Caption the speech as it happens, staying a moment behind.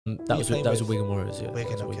That was a Wigan Warriors, yeah.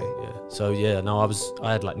 Wigan, okay. Yeah. So yeah, no,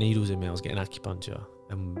 I had like needles in me. I was getting acupuncture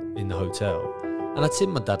in the hotel, and I'd seen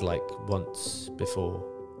my dad like once before,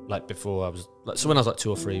 before I was like, so when I was like 2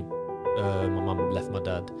 or 3, my mum left my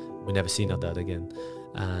dad. We never seen our dad again,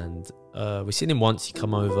 and we seen him once. He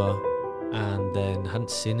come over, and then hadn't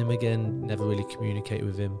seen him again. Never really communicated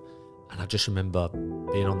with him, and I just remember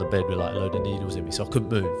being on the bed with like a load of needles in me, so I couldn't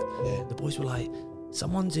move. Yeah. The boys were like,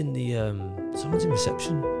 someone's in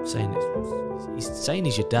reception saying he's saying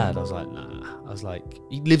he's your dad. I was like, nah. I was like,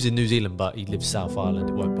 he lives in New Zealand, but he lives South Island.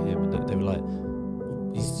 It won't be him. And they were like,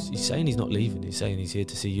 he's saying he's not leaving. He's saying he's here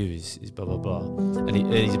to see you. He's blah blah blah. And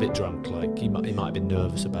he's a bit drunk. Like he might have been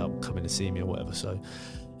nervous about coming to see me or whatever. So,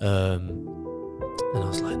 and I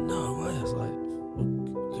was like, no way. I was like,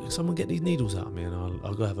 well, someone get these needles out of me, and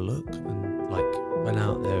I'll go have a look. And like went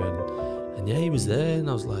out there, and yeah, he was there, and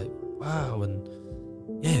I was like, wow. And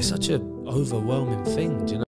yeah, such a overwhelming thing, do you know?